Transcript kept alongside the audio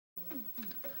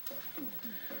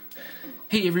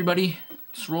Hey everybody,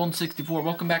 it's Rollin64.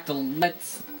 Welcome back to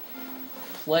Let's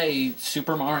Play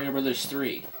Super Mario Bros.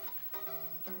 3.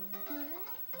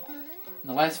 In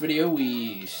the last video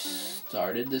we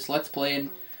started this Let's Play and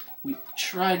we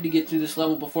tried to get through this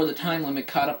level before the time limit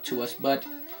caught up to us, but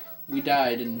we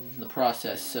died in the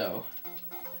process, so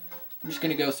we're just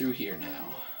gonna go through here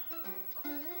now.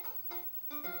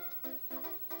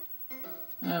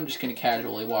 I'm just gonna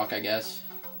casually walk, I guess.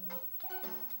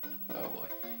 Oh boy.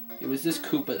 It was this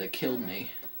Koopa that killed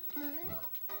me.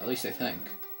 At least I think.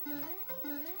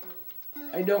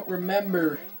 I don't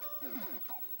remember.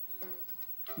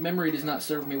 Memory does not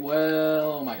serve me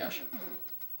well. Oh my gosh.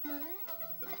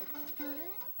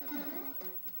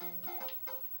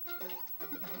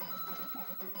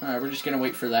 Alright, we're just gonna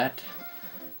wait for that.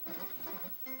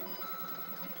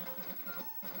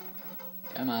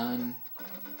 Come on.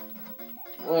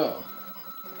 Whoa.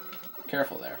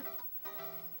 Careful there.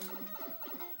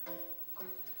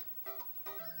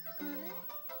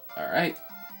 Alright.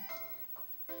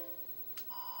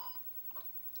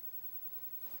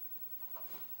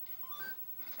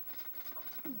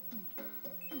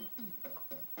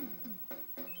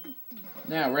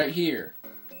 Now, right here.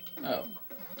 Oh.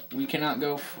 We cannot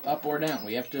go up or down.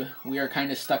 We are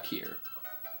kind of stuck here.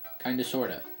 Kind of,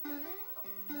 sorta.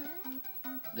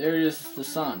 There is the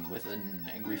sun with an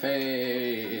angry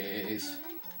face.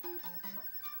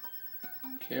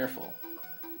 Careful.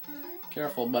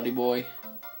 Careful, buddy boy.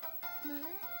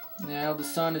 Now the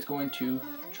sun is going to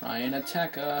try and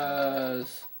attack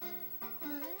us.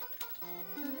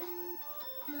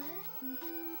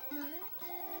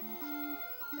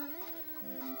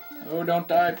 Oh, don't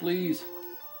die, please.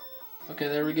 Okay,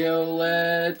 there we go.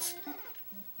 Let's...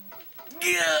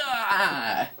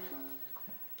 Yeah!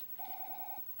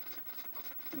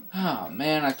 Oh,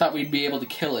 man, I thought we'd be able to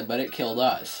kill it, but it killed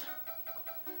us.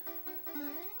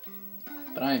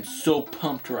 But I am so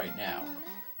pumped right now.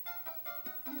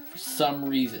 For some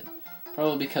reason.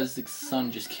 Probably because the sun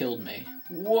just killed me.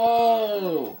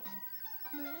 Whoa!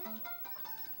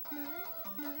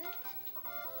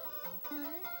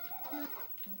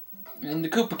 And the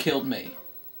Koopa killed me.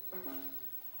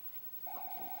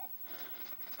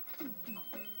 Come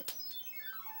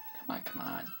on, come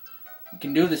on. We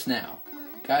can do this now.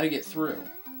 Gotta get through.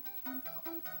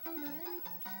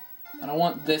 I don't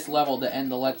want this level to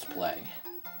end the Let's Play.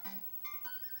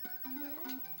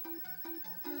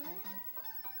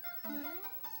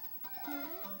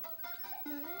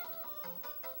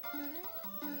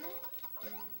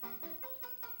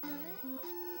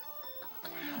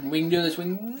 We can do this.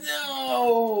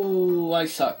 No! I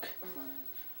suck.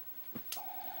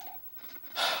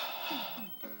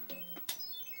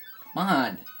 Come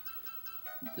on.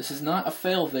 This is not a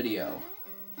fail video.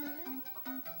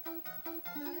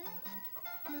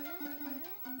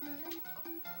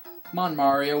 Come on,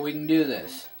 Mario. We can do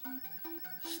this.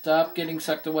 Stop getting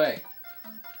sucked away.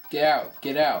 Get out.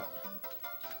 Get out.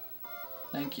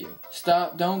 Thank you.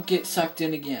 Stop. Don't get sucked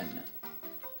in again.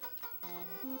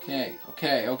 Okay,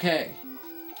 okay, okay.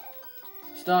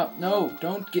 Stop. No,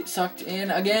 don't get sucked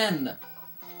in again.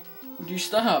 Would you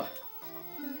stop?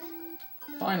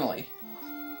 Finally.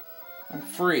 I'm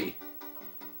free.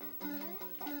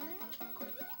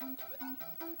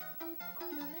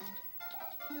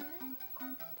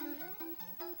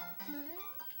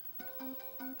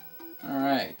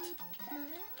 Alright.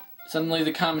 Suddenly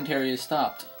the commentary has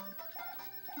stopped.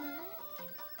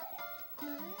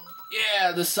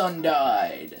 Yeah, the sun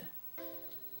died.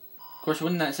 Of course,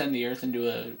 wouldn't that send the Earth into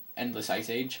an endless ice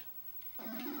age?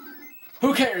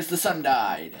 Who cares? The sun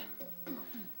died.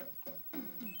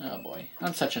 Oh boy,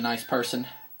 I'm such a nice person.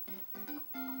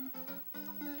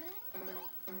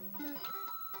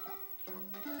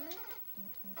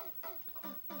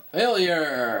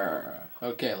 Failure!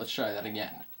 Okay, let's try that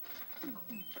again.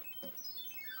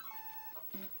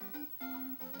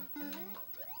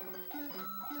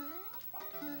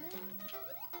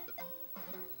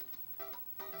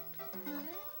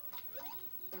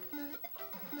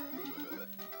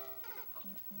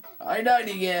 I died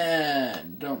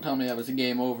again! Don't tell me that was a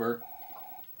game over.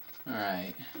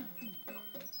 Alright.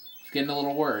 Just getting a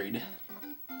little worried.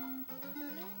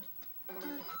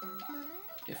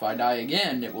 If I die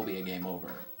again, it will be a game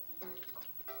over.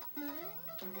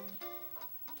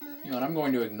 You know what, I'm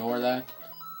going to ignore that.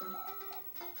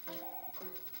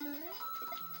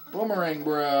 Boomerang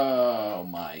bro! Oh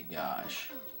my gosh.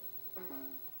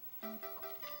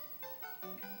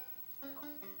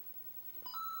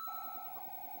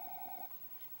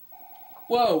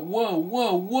 Whoa, whoa,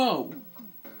 whoa, whoa!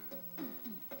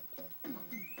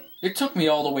 It took me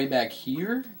all the way back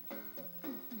here?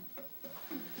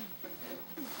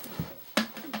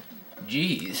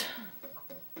 Jeez.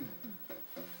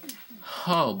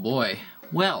 Oh boy.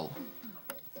 Well,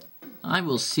 I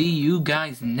will see you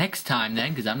guys next time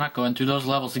then, because I'm not going through those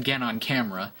levels again on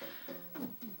camera.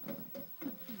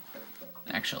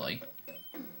 Actually.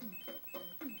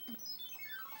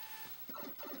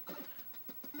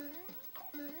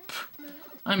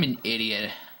 I'm an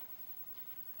idiot.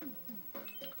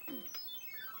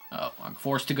 Oh, I'm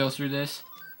forced to go through this?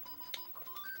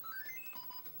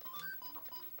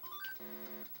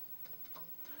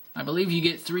 I believe you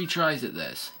get 3 tries at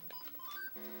this.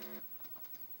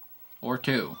 Or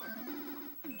 2.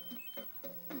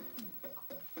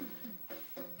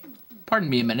 Pardon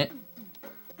me a minute.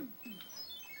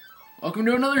 Welcome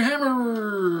to another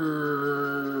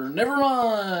hammer! Never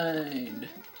mind!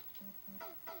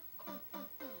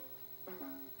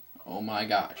 Oh my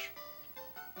gosh.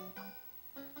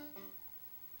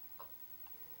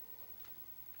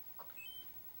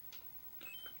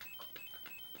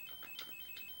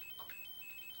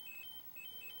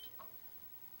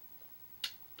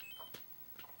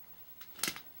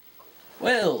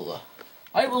 Well,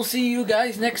 I will see you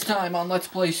guys next time on Let's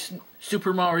Play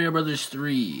Super Mario Bros.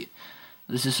 3.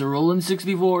 This is Sir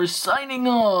Roland64 signing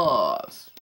off!